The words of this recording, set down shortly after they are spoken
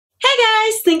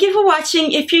thank you for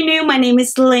watching. If you're new, my name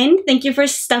is Linn. Thank you for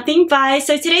stopping by.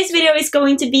 So today's video is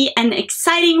going to be an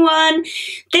exciting one.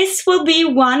 This will be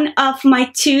one of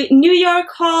my 2 New York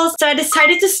hauls. So I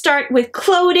decided to start with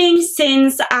clothing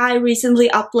since I recently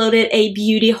uploaded a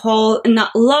beauty haul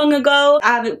not long ago.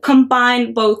 I've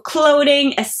combined both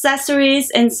clothing,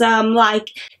 accessories, and some like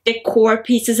decor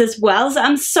pieces as well. So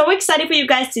I'm so excited for you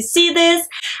guys to see this.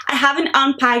 I haven't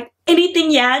unpacked anything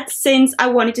yet since I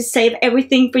wanted to save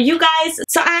everything for you guys.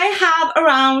 So I have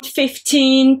around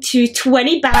 15 to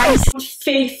 20 bags.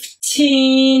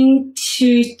 15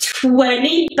 to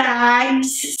 20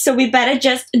 bags. So we better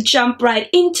just jump right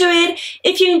into it.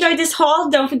 If you enjoyed this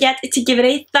haul, don't forget to give it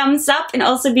a thumbs up and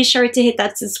also be sure to hit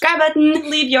that subscribe button.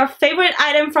 Leave your favorite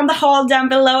item from the haul down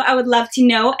below. I would love to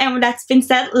know. And with that been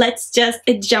said, let's just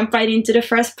jump right into the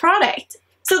first product.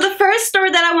 So the first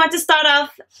store that I want to start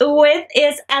off with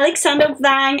is Alexander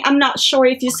Wang. I'm not sure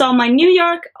if you saw my New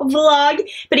York vlog,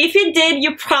 but if you did,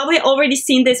 you probably already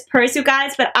seen this purse, you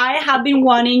guys. But I have been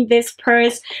wanting this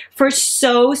purse for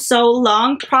so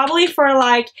long, probably for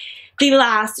like the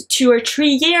last 2 or 3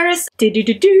 years.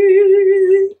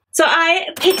 So I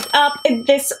picked up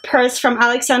this purse from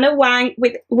Alexander Wang,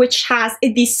 which has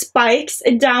these spikes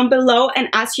down below. And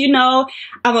as you know,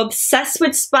 I'm obsessed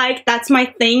with spike. That's my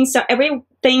thing. So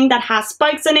everything that has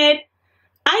spikes in it,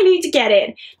 I need to get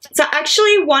it. So I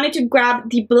actually wanted to grab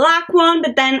the black one,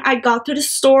 but then I got to the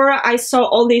store. I saw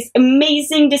all these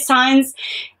amazing designs.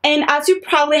 And as you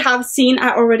probably have seen,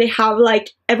 I already have like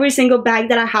every single bag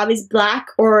that I have is black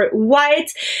or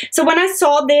white. So when I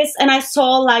saw this and I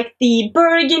saw like the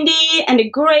burgundy and the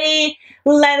gray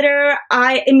leather,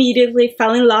 I immediately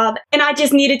fell in love and I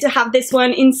just needed to have this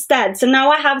one instead. So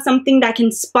now I have something that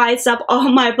can spice up all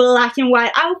my black and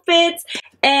white outfits,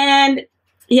 and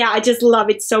yeah, I just love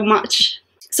it so much.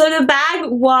 So the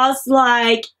bag was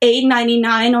like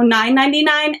 $8.99 or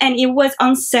 $9.99 and it was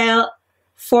on sale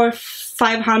for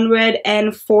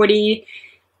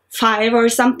 $545 or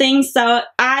something. So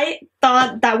I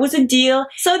thought that was a deal.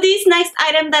 So these next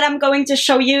items that I'm going to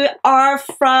show you are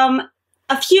from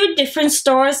a few different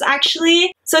stores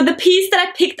actually. So the piece that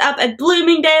I picked up at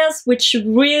Bloomingdale's, which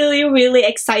really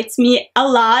excites me a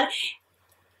lot,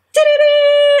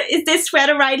 is this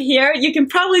sweater right here. You can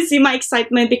probably see my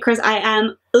excitement because I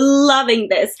am loving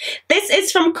this. This is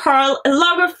from Karl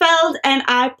Lagerfeld and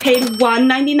I paid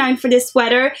 $1.99 for this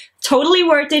sweater. Totally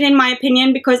worth it in my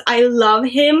opinion because I love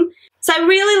him. So I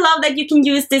really love that you can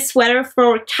use this sweater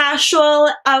for casual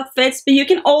outfits, but you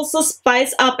can also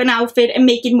spice up an outfit and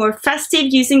make it more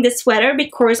festive using this sweater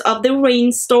because of the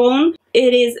rhinestone.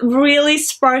 It is really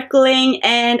sparkling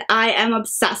and I am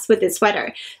obsessed with this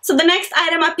sweater. So the next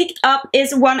item I picked up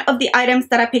is one of the items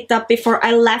that I picked up before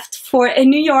I left for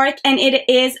New York, and it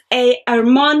is a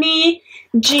Armani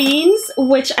jeans,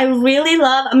 which I really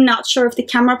love. I'm not sure if the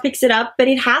camera picks it up, but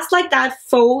it has like that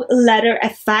faux leather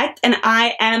effect and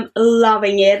I am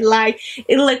loving it. Like,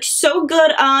 it looks so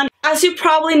good on. As you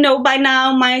probably know by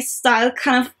now, my style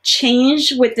kind of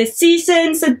changed with the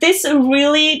season, so this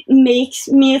really makes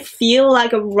me feel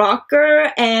like a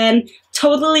rocker and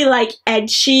totally like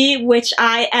edgy, which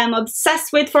I am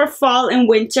obsessed with for fall and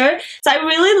winter. So I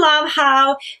really love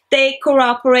how they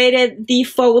incorporated the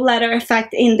faux leather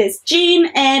effect in this jean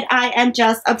and I am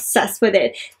just obsessed with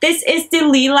it. This is the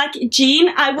lilac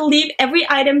jean. I will leave every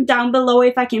item down below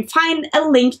if I can find a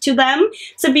link to them.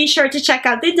 So be sure to check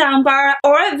out the down bar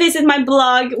or visit my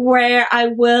blog where I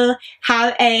will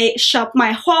have a shop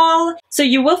my haul. So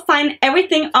you will find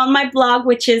everything on my blog,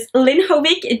 which is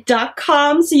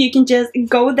linnhovik.com. So you can just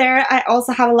go there. I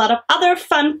also have a lot of other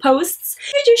fun posts.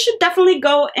 You should definitely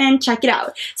go and check it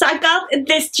out. So I got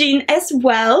this jean as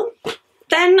well.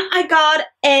 Then I got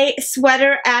a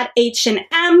sweater at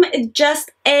H&M,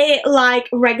 just a like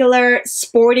regular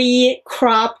sporty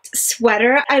cropped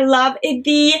sweater. I love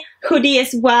the hoodie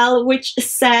as well, which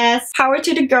says power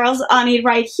to the girls on it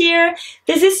right here.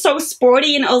 This is so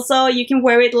sporty and also you can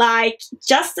wear it like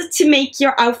just to make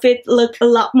your outfit look a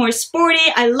lot more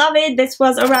sporty. I love it. This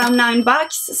was around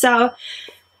 $9, so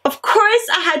of course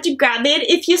I had to grab it.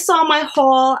 If you saw my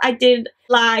haul I did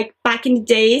like back in the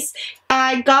days,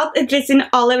 I got this in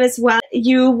olive as well.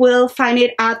 You will find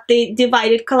it at the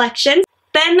Divided collection.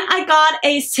 Then I got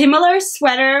a similar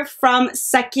sweater from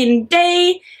Second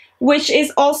Day, which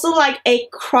is also like a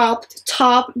cropped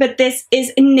top, but this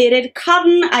is knitted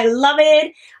cotton. I love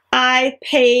it. I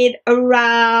paid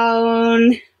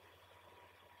around,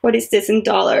 what is this in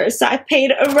dollars? So I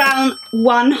paid around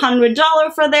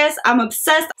 $100 for this. I'm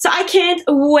obsessed. So I can't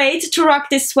wait to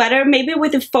rock this sweater, maybe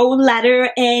with a faux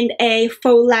leather and a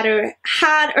faux leather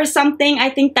hat or something. I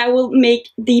think that will make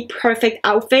the perfect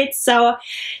outfit. So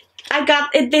I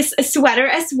got this sweater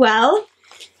as well.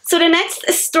 So the next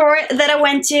store that I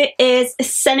went to is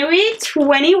Century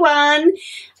 21.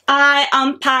 I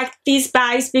unpacked these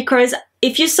bags because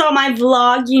if you saw my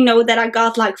vlog, you know that I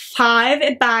got like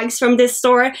 5 bags from this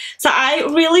store. So I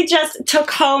really just took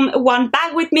home 1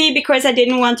 bag with me because I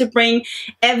didn't want to bring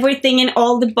everything in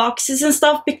all the boxes and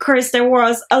stuff, because there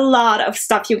was a lot of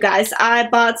stuff, you guys. I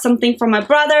bought something for my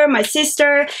brother, my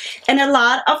sister, and a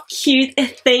lot of cute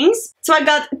things. So I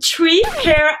got 3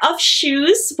 pair of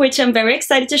shoes, which I'm very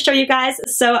excited to show you guys.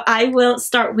 So I will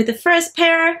start with the first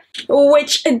pair,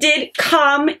 which did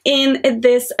come in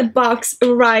this box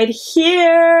right here.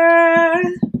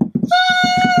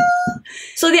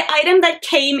 So the item that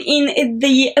came in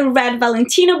the red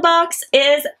Valentino box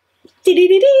is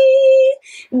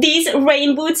these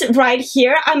rain boots right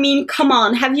here. I mean, come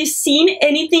on, have you seen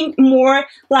anything more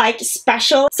like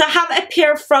special? So I have a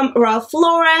pair from Ralph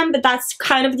Lauren, but that's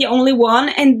kind of the only one,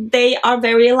 and they are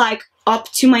very like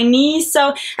up to my knees.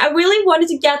 So I really wanted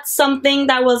to get something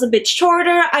that was a bit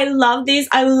shorter. I love these.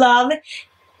 I love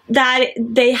that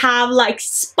they have like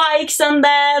spikes on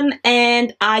them,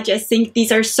 and I just think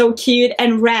these are so cute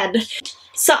and red.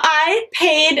 So I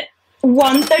paid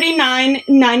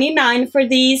 $139.99 for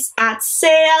these at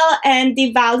sale, and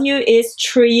the value is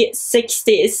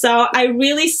 $360. So I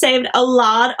really saved a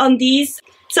lot on these.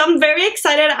 So I'm very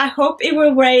excited. I hope it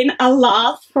will rain a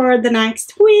lot for the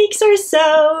next weeks or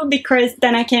so, because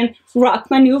then I can rock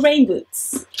my new rain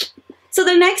boots. So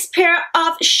the next pair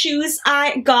of shoes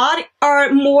I got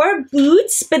are more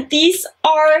boots, but these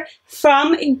are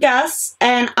from Gus,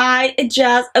 and I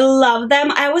just love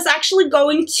them. I was actually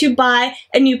going to buy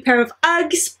a new pair of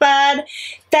Uggs, but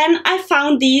then I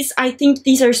found these. I think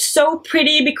these are so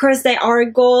pretty because they are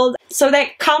gold. So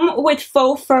they come with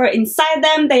faux fur inside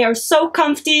them. They are so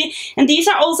comfy, and these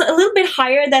are also a little bit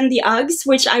higher than the Uggs,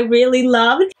 which I really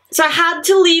love. So I had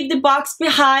to leave the box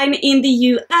behind in the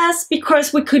US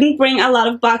because we couldn't bring a lot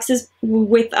of boxes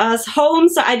with us home.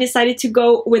 So I decided to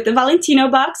go with the Valentino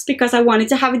box because I wanted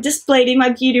to have it displayed in my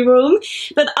beauty room.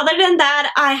 But other than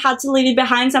that, I had to leave it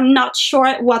behind. So I'm not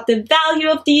sure what the value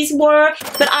of these were,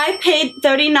 but I paid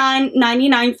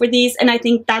 $39.99 for these, and I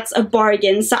think that's a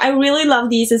bargain. So I really love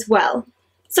these as well.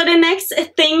 So the next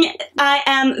thing I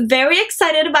am very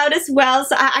excited about as well.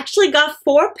 So I actually got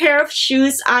 4 pair of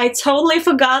shoes. I totally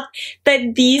forgot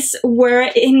that these were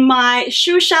in my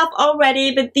shoe shelf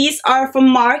already, but these are from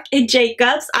Marc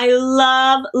Jacobs. I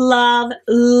love, love,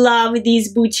 love these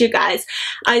boots, you guys.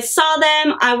 I saw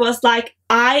them. I was like,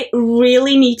 I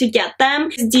really need to get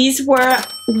them. These were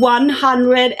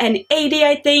 $180,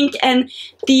 I think, and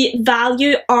the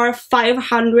value are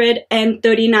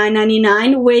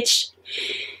 $539.99, which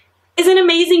is an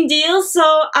amazing deal.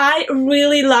 So I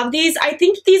really love these. I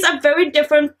think these are very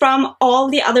different from all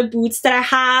the other boots that I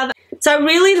have. So I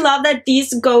really love that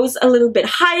these goes a little bit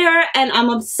higher, and I'm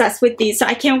obsessed with these. So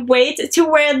I can't wait to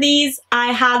wear these.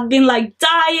 I have been like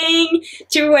dying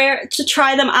to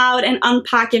try them out and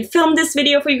unpack and film this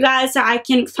video for you guys, so I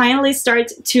can finally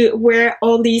start to wear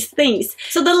all these things.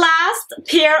 So the last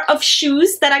pair of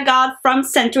shoes that I got from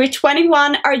Century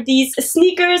 21 are these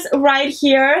sneakers right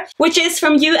here, which is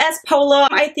from US Polo.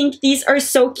 I think these are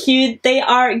so cute. They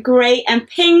are gray and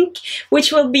pink,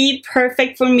 which will be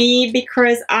perfect for me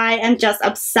because I am just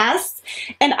obsessed.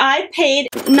 And I paid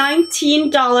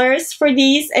 $19 for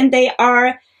these, and they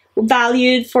are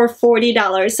valued for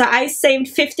 $40. So I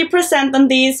saved 50% on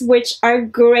these, which are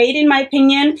great in my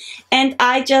opinion, and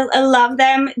I just love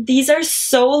them. These are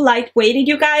so lightweighted,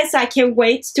 you guys. I can't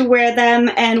wait to wear them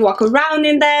and walk around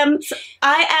in them.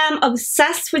 I am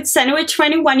obsessed with Century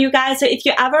 21, you guys. So if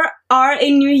you ever are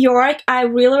in New York, I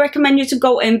really recommend you to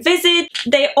go and visit.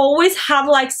 They always have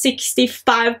like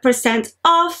 65%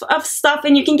 off of stuff,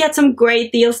 and you can get some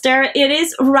great deals there. It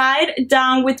is right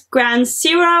down with Ground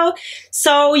Zero,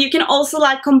 so you can also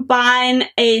like combine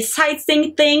a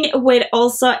sightseeing thing with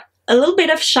also a little bit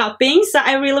of shopping. So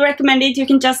I really recommend it. You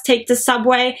can just take the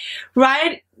subway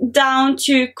right down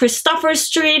to Christopher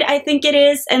Street, I think it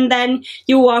is, and then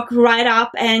you walk right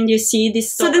up and you see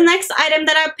this store. So the next item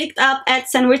that I picked up at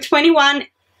Century 21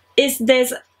 is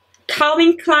this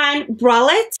Calvin Klein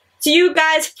bralette. So you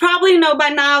guys probably know by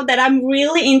now that I'm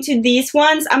really into these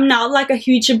ones. I'm not like a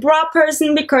huge bra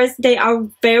person because they are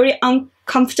very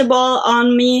uncomfortable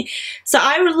on me. So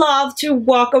I would love to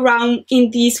walk around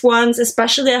in these ones,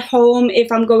 especially at home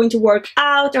if I'm going to work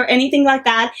out or anything like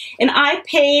that. And I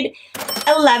paid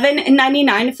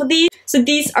 $11.99 for these. So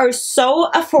these are so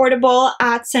affordable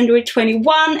at Century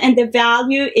 21, and the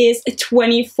value is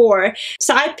 $24.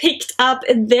 So I picked up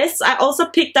this. I also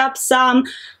picked up some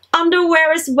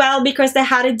underwear as well, because they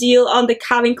had a deal on the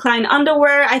Calvin Klein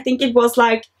underwear. I think it was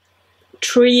like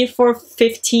 3 for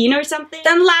 $15 or something.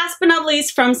 Then last but not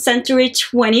least, from Century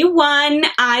 21,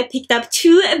 I picked up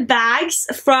 2 bags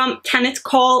from Kenneth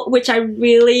Cole, which I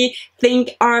really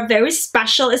think are very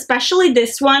special, especially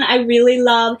this one. I really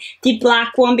love the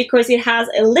black one because it has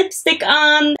a lipstick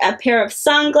on, a pair of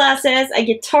sunglasses, a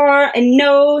guitar, a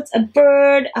note, a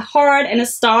bird, a heart, and a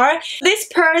star. This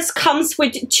purse comes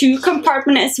with 2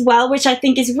 compartments as well, which I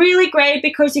think is really great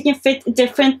because you can fit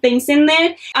different things in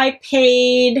it. I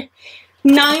paid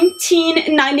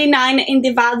 $19.99 and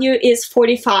the value is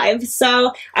 $45.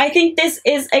 So I think this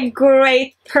is a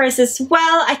great purse as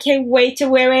well. I can't wait to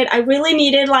wear it. I really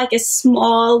needed like a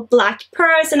small black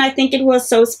purse, and I think it was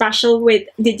so special with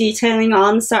the detailing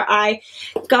on, so I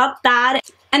got that.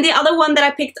 And the other one that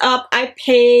I picked up, I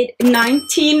paid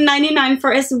 $19.99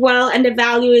 for as well, and the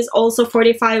value is also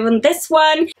 $45 on this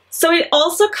one. So it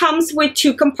also comes with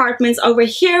 2 compartments over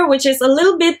here, which is a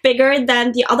little bit bigger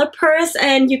than the other purse,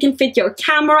 and you can fit your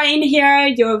camera in here,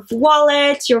 your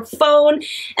wallet, your phone,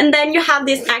 and then you have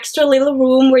this extra little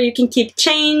room where you can keep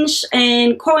change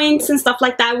and coins and stuff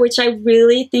like that, which I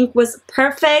really think was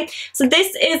perfect. So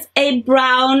this is a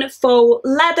brown faux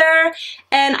leather,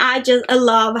 and I just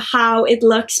love how it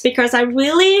looks because I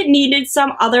really needed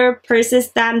some other purses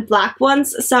than black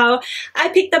ones. So I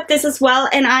picked up this as well,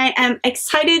 and I am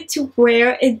excited to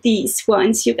wear these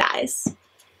ones, you guys.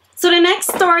 So the next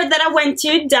store that I went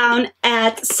to down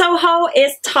at Soho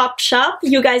is Topshop.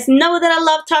 You guys know that I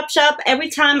love Topshop. Every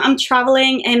time I'm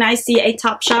traveling and I see a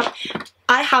Topshop,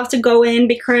 I have to go in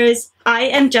because I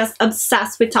am just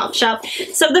obsessed with Topshop.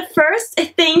 So the first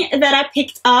thing that I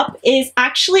picked up is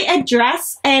actually a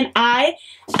dress, and I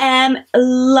am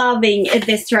loving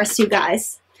this dress, you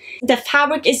guys. The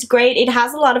fabric is great. It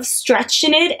has a lot of stretch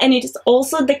in it, and it is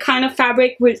also the kind of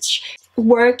fabric which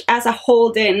work as a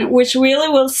hold-in, which really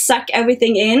will suck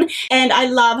everything in. And I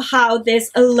love how this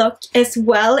look as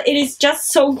well. It is just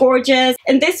so gorgeous,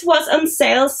 and this was on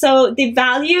sale, so the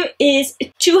value is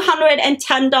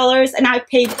 $210 and I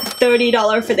paid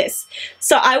 $30 for this.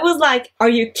 So I was like, are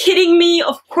you kidding me?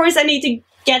 Of course I need to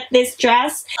get this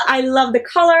dress. I love the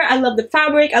color, I love the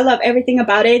fabric, I love everything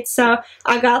about it, so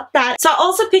I got that. So I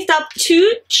also picked up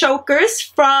 2 chokers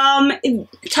from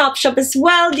Topshop as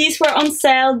well. These were on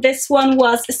sale. This one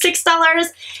was $6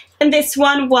 and this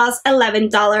one was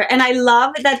 $11, and I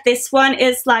love that this one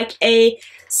is like a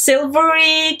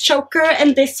silvery choker,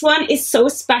 and this one is so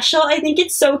special. I think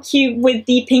it's so cute with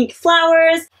the pink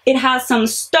flowers. It has some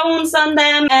stones on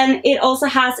them, and it also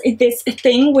has this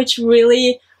thing which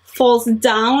really falls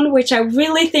down, which I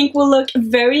really think will look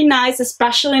very nice,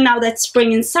 especially now that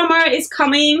spring and summer is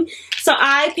coming. So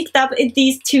I picked up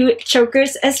these 2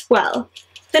 chokers as well.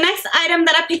 The next item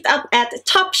that I picked up at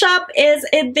Topshop is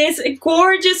this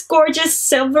gorgeous, gorgeous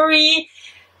silvery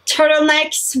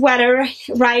turtleneck sweater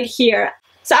right here.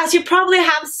 So as you probably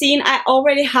have seen, I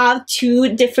already have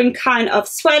 2 different kind of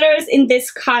sweaters in this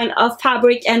kind of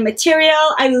fabric and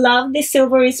material. I love the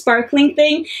silvery sparkling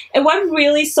thing. And what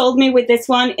really sold me with this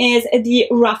one is the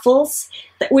ruffles,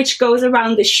 which goes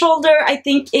around the shoulder. I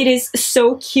think it is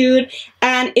so cute,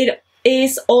 and it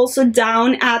is also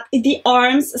down at the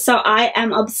arms, so I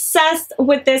am obsessed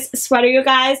with this sweater, you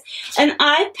guys. And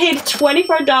I paid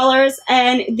 $24,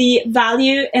 and the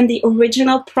value and the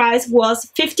original price was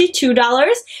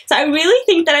 $52. So I really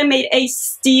think that I made a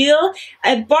steal,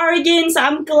 a bargain. So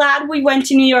I'm glad we went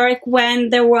to New York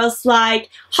when there was like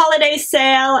holiday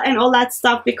sale and all that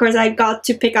stuff, because I got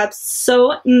to pick up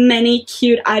so many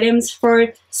cute items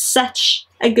for such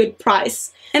a good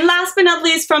price. And last but not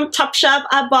least, from Topshop,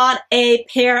 I bought a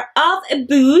pair of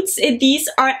boots. These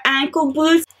are ankle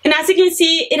boots. And as you can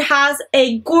see, it has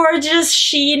a gorgeous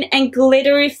sheen and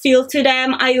glittery feel to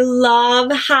them. I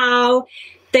love how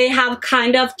they have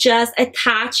kind of just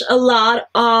attached a lot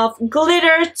of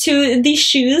glitter to the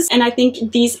shoes, and I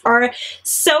think these are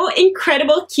so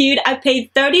incredible cute. I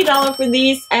paid $30 for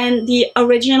these, and the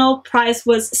original price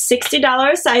was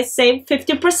 $60, so I saved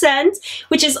 50%,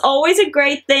 which is always a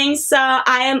great thing. So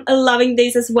I am loving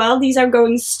these as well. These are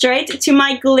going straight to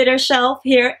my glitter shelf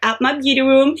here at my beauty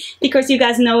room, because you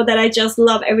guys know that I just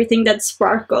love everything that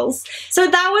sparkles. So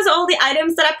that was all the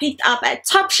items that I picked up at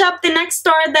Topshop. The next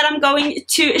store that I'm going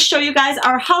to show you guys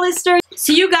are Hollister.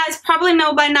 So you guys probably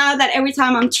know by now that every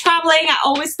time I'm traveling, I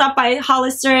always stop by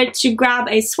Hollister to grab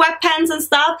a sweatpants and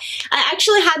stuff. I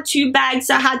actually had 2 bags,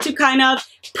 so I had to kind of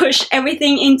push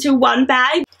everything into one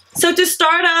bag. So to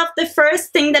start off, the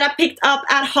first thing that I picked up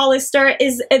at Hollister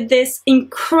is this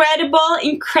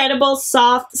incredible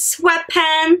soft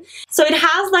sweatpant. So it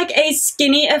has like a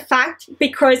skinny effect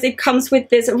because it comes with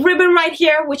this ribbon right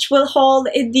here, which will hold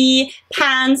the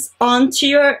pants onto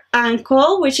your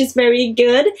ankle, which is very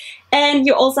good. And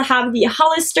you also have the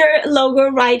Hollister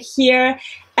logo right here.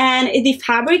 And the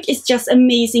fabric is just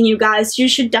amazing, you guys. You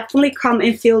should definitely come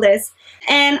and feel this.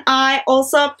 And I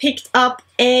also picked up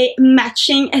a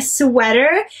matching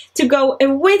sweater to go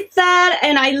with that,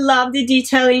 and I love the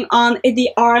detailing on the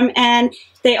arm, and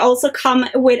they also come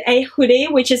with a hoodie,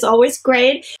 which is always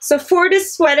great. So for the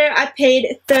sweater I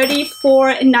paid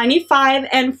 $34.95,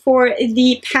 and for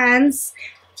the pants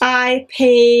I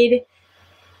paid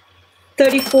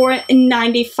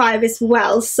 $34.95 as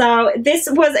well. So this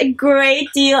was a great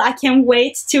deal. I can't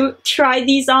wait to try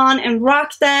these on and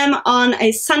rock them on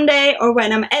a Sunday or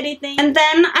when I'm editing. And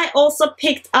then I also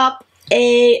picked up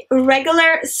a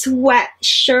regular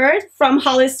sweatshirt from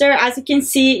Hollister. As you can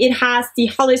see, it has the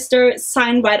Hollister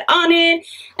sign right on it,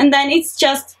 and then it's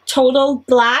just total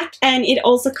black, and it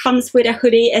also comes with a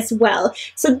hoodie as well.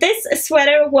 So this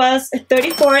sweater was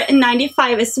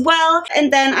 $34.95 as well,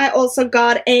 and then I also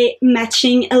got a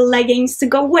matching leggings to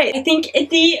go with. I think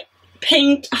the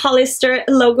pink Hollister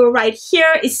logo right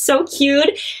here is so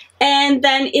cute. And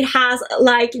then it has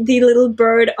like the little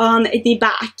bird on the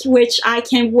back, which I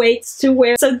can't wait to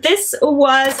wear. So this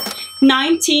was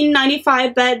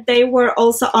 $19.95, but they were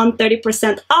also on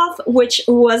 30% off, which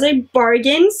was a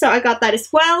bargain. So I got that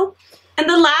as well. And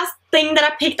the last thing that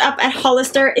I picked up at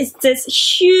Hollister is this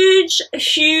huge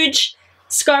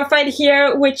scarf right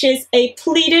here, which is a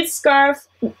pleated scarf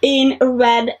in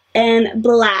red and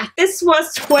black. This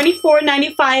was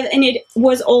 $24.95, and it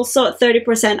was also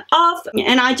 30% off,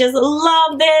 and I just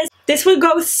love this. This would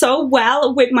go so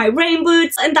well with my rain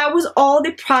boots, and that was all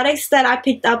the products that I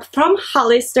picked up from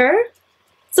Hollister.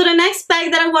 So the next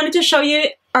bag that I wanted to show you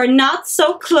are not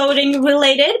so clothing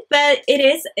related, but it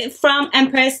is from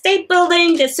Empire State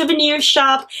Building, the souvenir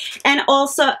shop, and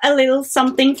also a little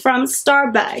something from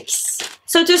Starbucks.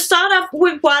 So to start off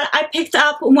with what I picked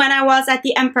up when I was at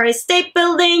the Empire State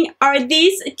Building are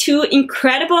these two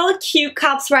incredible cute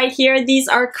cups right here. These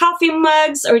are coffee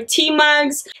mugs or tea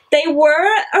mugs. They were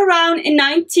around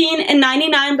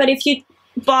 $19.99, but if you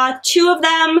bought two of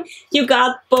them, you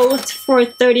got both for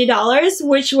 $30,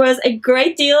 which was a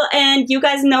great deal. And you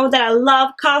guys know that I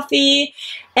love coffee,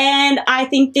 and I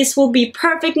think this will be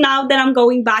perfect now that I'm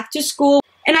going back to school.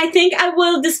 And I think I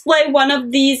will display one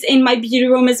of these in my beauty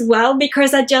room as well,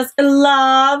 because I just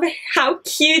love how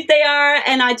cute they are,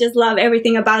 and I just love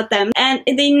everything about them. And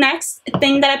the next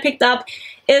thing that I picked up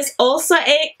is also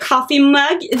a coffee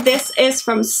mug. This is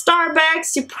from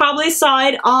Starbucks. You probably saw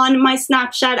it on my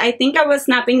Snapchat. I think I was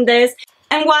snapping this.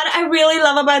 And what I really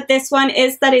love about this one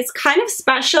is that it's kind of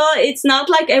special. It's not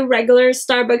like a regular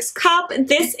Starbucks cup.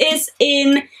 This is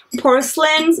in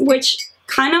porcelain, which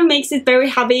kind of makes it very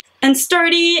heavy and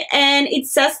sturdy, and it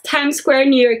says Times Square,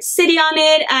 New York City on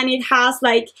it, and it has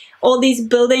like all these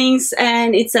buildings,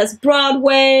 and it says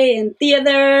Broadway and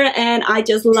theater, and I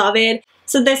just love it.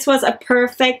 So this was a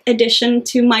perfect addition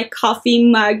to my coffee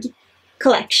mug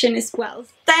collection as well.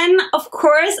 Then, of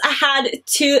course, I had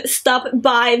to stop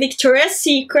by Victoria's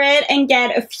Secret and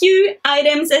get a few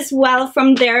items as well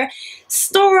from their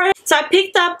store. So I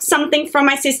picked up something from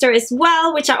my sister as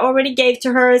well, which I already gave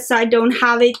to her, so I don't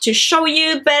have it to show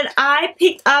you, but I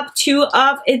picked up two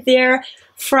of their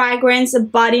fragrance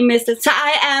body mist. So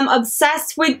I am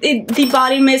obsessed with the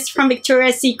body mist from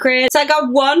Victoria's Secret. So I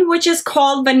got one which is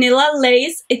called Vanilla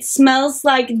Lace. It smells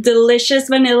like delicious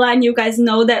vanilla, and you guys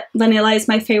know that vanilla is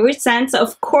my favorite scent, so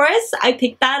of course I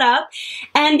picked that up.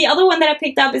 And the other one that I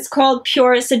picked up is called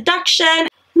Pure Seduction.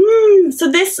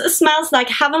 So this smells like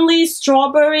heavenly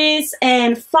strawberries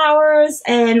and flowers,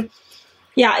 and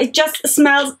yeah, it just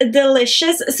smells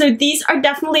delicious. So these are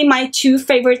definitely my two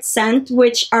favorite scents,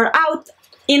 which are out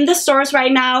in the stores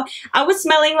right now. I was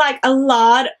smelling like a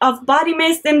lot of body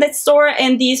mist in the store,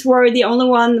 and these were the only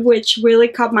one which really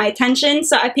caught my attention,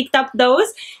 so I picked up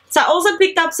those. So I also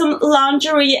picked up some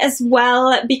lingerie as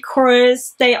well,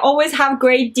 because they always have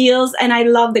great deals and I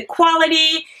love the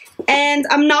quality, and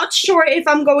I'm not sure if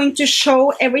I'm going to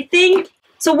show everything.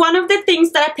 So one of the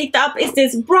things that I picked up is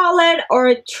this bralette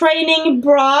or training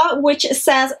bra, which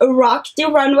says Rock the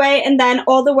Runway, and then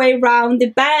all the way around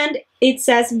the band it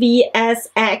says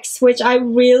VSX, which I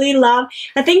really love.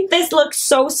 I think this looks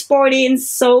so sporty and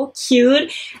so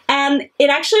cute, and it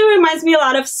actually reminds me a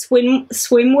lot of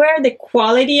swimwear, the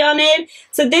quality on it.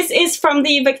 So this is from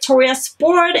the Victoria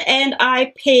Sport, and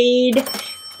I paid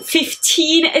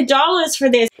 $15 for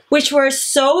this, which were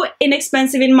so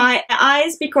inexpensive in my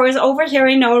eyes because over here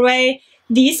in Norway,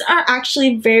 these are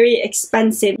actually very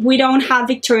expensive. We don't have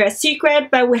Victoria's Secret,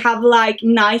 but we have like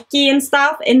Nike and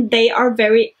stuff, and they are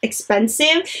very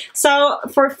expensive. So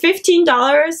for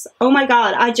 $15, oh my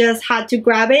god, I just had to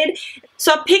grab it.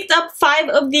 So I picked up 5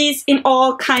 of these in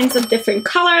all kinds of different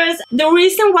colors. The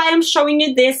reason why I'm showing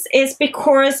you this is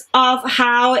because of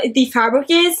how the fabric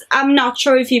is. I'm not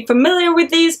sure if you're familiar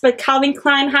with these, but Calvin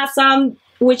Klein has some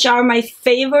which are my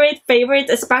favorite,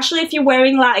 especially if you're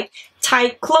wearing like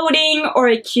tight clothing or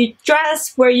a cute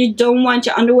dress where you don't want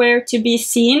your underwear to be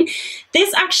seen.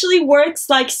 This actually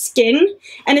works like skin,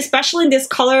 and especially in this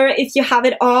color, if you have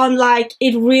it on, like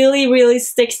it really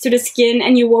sticks to the skin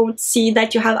and you won't see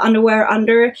that you have underwear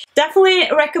under. Definitely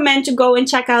recommend to go and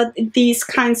check out these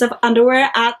kinds of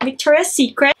underwear at Victoria's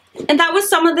Secret. And that was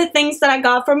some of the things that I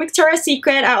got from Victoria's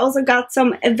Secret. I also got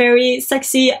some very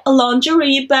sexy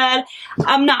lingerie, but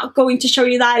I'm not going to show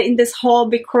you that in this haul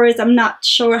because I'm not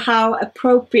sure how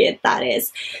appropriate that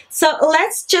is. So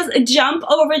let's just jump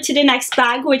over to the next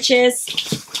bag, which is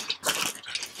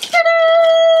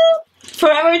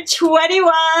Forever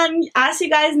 21. As you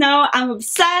guys know, I'm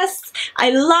obsessed.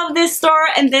 I love this store,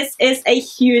 and this is a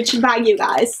huge bag, you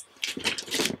guys.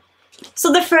 So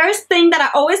the first thing that I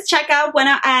always check out when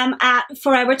I am at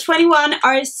Forever 21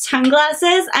 are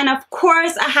sunglasses, and of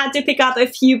course I had to pick up a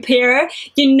few pair.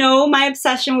 You know my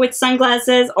obsession with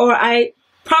sunglasses, or I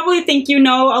probably think you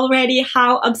know already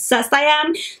how obsessed I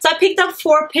am. So I picked up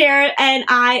 4 pair and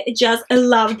I just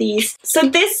love these. So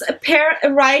this pair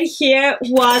right here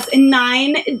was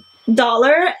 $9.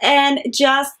 And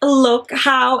just look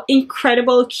how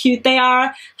incredible cute they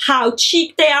are, how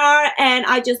cheap they are, and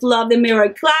I just love the mirror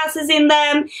glasses in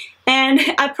them. And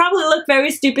I probably look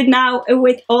very stupid now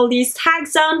with all these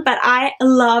tags on, but I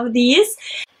love these.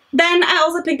 Then I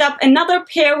also picked up another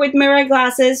pair with mirror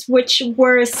glasses, which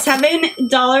were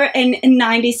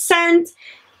 $7.90,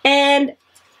 and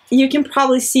you can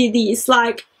probably see these,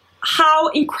 like how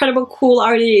incredible cool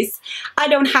are these. I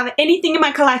don't have anything in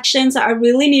my collection, so I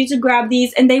really need to grab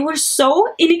these, and they were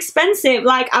so inexpensive.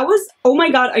 Like I was, oh my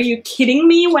god, are you kidding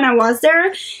me? When I was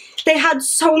there, they had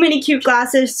so many cute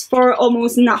glasses for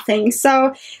almost nothing.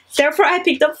 So therefore I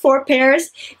picked up 4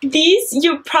 pairs. These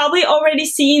you've probably already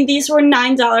seen. These were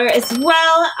 $9 as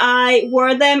well. I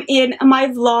wore them in my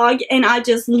vlog, and I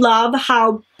just love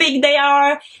how big they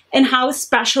are and how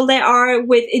special they are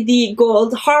with the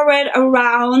gold heart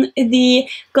around the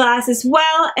glass as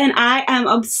well, and I am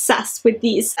obsessed with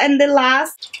these. And the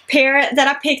last pair that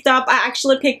I picked up, I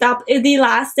actually picked up the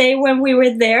last day when we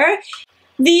were there.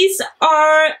 These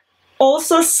are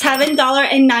also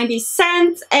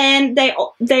 $7.90, and they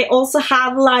also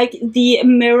have like the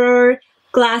mirror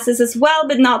glasses as well,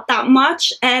 but not that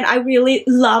much, and I really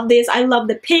love this. I love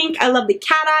the pink, I love the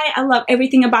cat eye, I love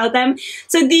everything about them.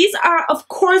 So these are of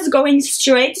course going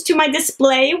straight to my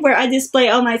display where I display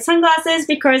all my sunglasses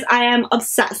because I am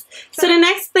obsessed. So the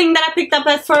next thing that I picked up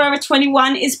at Forever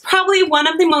 21 is probably one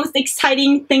of the most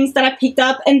exciting things that I picked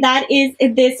up, and that is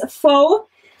this faux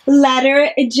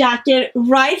leather jacket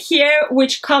right here,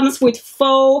 which comes with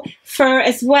faux fur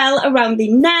as well around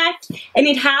the neck, and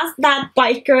it has that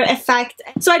biker effect.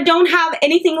 So I don't have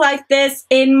anything like this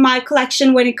in my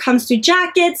collection when it comes to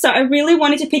jackets, so I really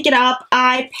wanted to pick it up.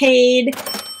 I paid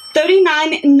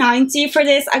 $39.90 for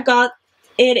this. I got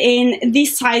it in the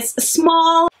size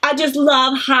small. I just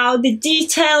love how the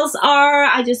details are.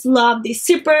 I just love the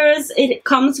zippers. It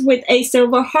comes with a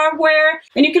silver hardware,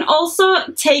 and you can also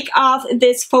take off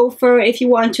this faux fur if you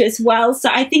want to as well. So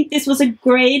I think this was a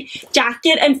great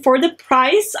jacket, and for the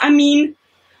price, I mean,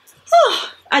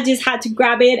 I just had to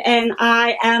grab it, and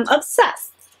I am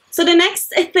obsessed. So the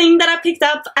next thing that I picked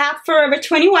up at Forever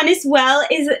 21 as well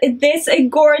is this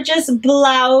gorgeous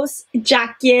blouse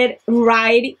jacket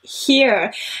right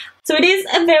here. So it is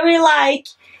a very like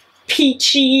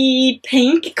peachy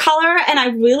pink color, and I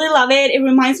really love it. It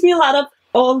reminds me a lot of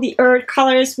all the earth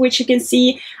colors which you can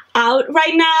see out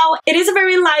right now. It is a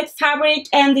very light fabric,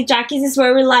 and the jacket is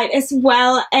very light as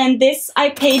well, and this I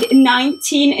paid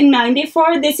 $19.90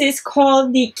 for. This is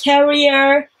called the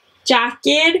Carrier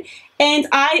jacket, and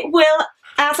I will,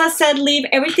 as I said, leave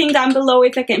everything down below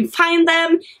if I can find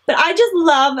them. But I just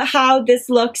love how this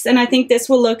looks, and I think this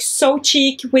will look so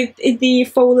chic with the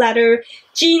faux leather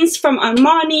jeans from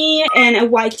Armani and a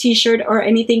white t-shirt or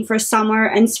anything for summer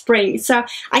and spring. So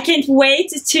I can't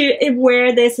wait to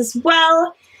wear this as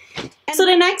well. So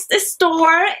the next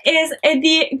store is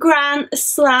the Grand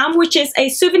Slam, which is a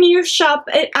souvenir shop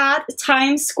at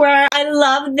Times Square. I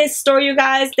love this store, you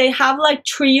guys. They have like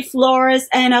 3 floors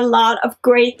and a lot of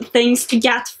great things to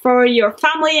get for your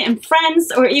family and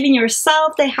friends or even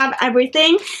yourself. They have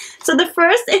everything. So the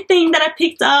first thing that I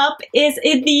picked up is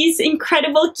these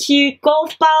incredible cute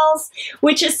golf balls,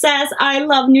 which it says I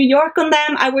love New York on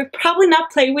them. I would probably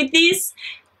not play with these.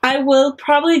 I will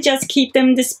probably just keep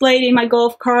them displayed in my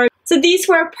golf cart. So these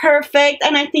were perfect,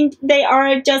 and I think they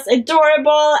are just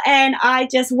adorable, and I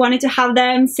just wanted to have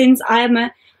them since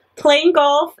I'm playing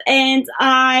golf, and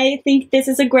I think this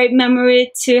is a great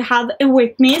memory to have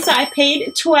with me. So I paid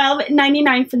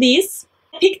 $12.99 for these.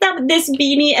 I picked up this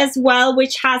beanie as well,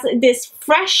 which has this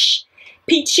fresh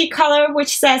peachy color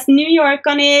which says New York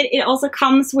on it. It also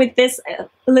comes with this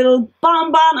little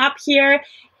bonbon up here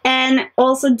and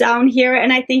also down here,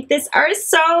 and I think these are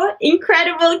so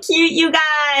incredible cute, you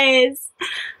guys.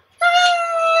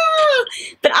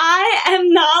 But I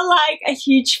am not like a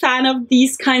huge fan of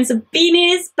these kinds of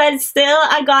beanies, but still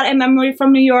I got a memory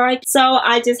from New York, so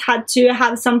I just had to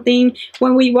have something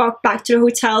when we walked back to the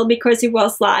hotel because it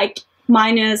was like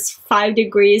 -5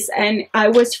 degrees and I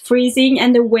was freezing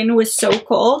and the wind was so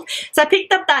cold. So I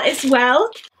picked up that as well.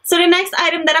 So the next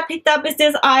item that I picked up is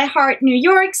this I Heart New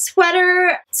York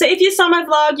sweater. So if you saw my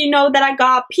vlog, you know that I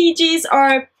got PGs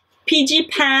or PG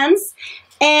pants.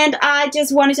 And I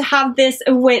just wanted to have this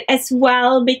with as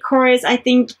well because I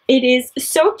think it is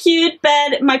so cute,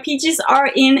 but my PGs are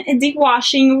in the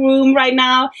washing room right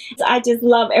now. I just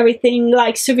love everything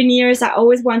like souvenirs. I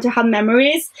always want to have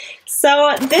memories.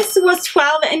 So this was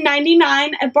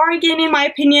 $12.99, a bargain in my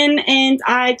opinion, and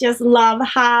I just love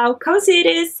how cozy it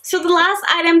is. So the last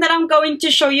item that I'm going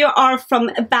to show you are from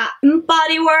Bath &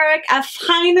 Body Works. I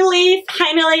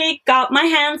finally got my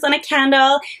hands on a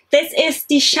candle. This is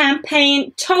the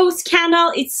Champagne Toast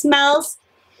candle. It smells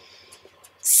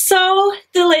so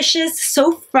delicious,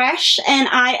 so fresh, and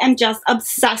I am just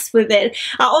obsessed with it.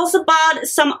 I also bought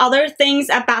some other things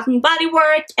at Bath & Body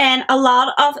Works and a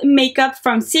lot of makeup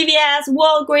from CVS,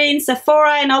 Walgreens,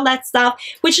 Sephora, and all that stuff,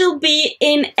 which will be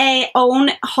in a own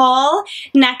haul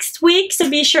next week. So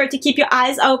be sure to keep your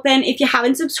eyes open. If you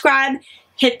haven't subscribed,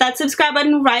 hit that subscribe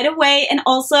button right away, and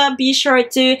also be sure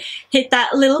to hit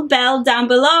that little bell down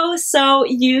below so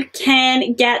you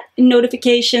can get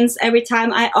notifications every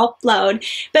time I upload.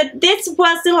 But this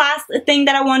was the last thing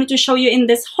that I wanted to show you in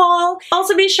this haul.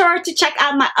 Also be sure to check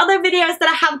out my other videos that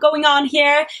I have going on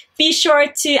here. Be sure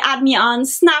to add me on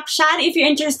Snapchat if you're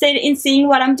interested in seeing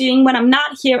what I'm doing when I'm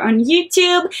not here on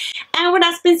YouTube. And with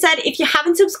that been said, if you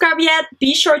haven't subscribed yet,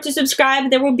 be sure to subscribe.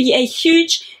 There will be a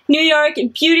huge New York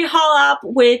beauty haul up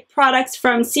with products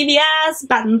from CVS,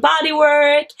 Bath & Body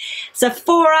Works,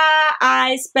 Sephora.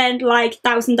 I spent like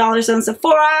 $1,000 on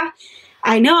Sephora.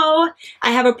 I know,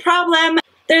 I have a problem.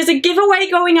 There's a giveaway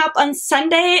going up on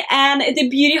Sunday and the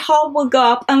beauty haul will go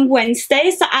up on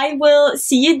Wednesday. So I will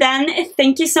see you then.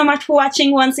 Thank you so much for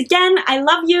watching once again. I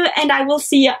love you and I will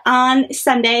see you on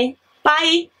Sunday.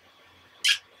 Bye!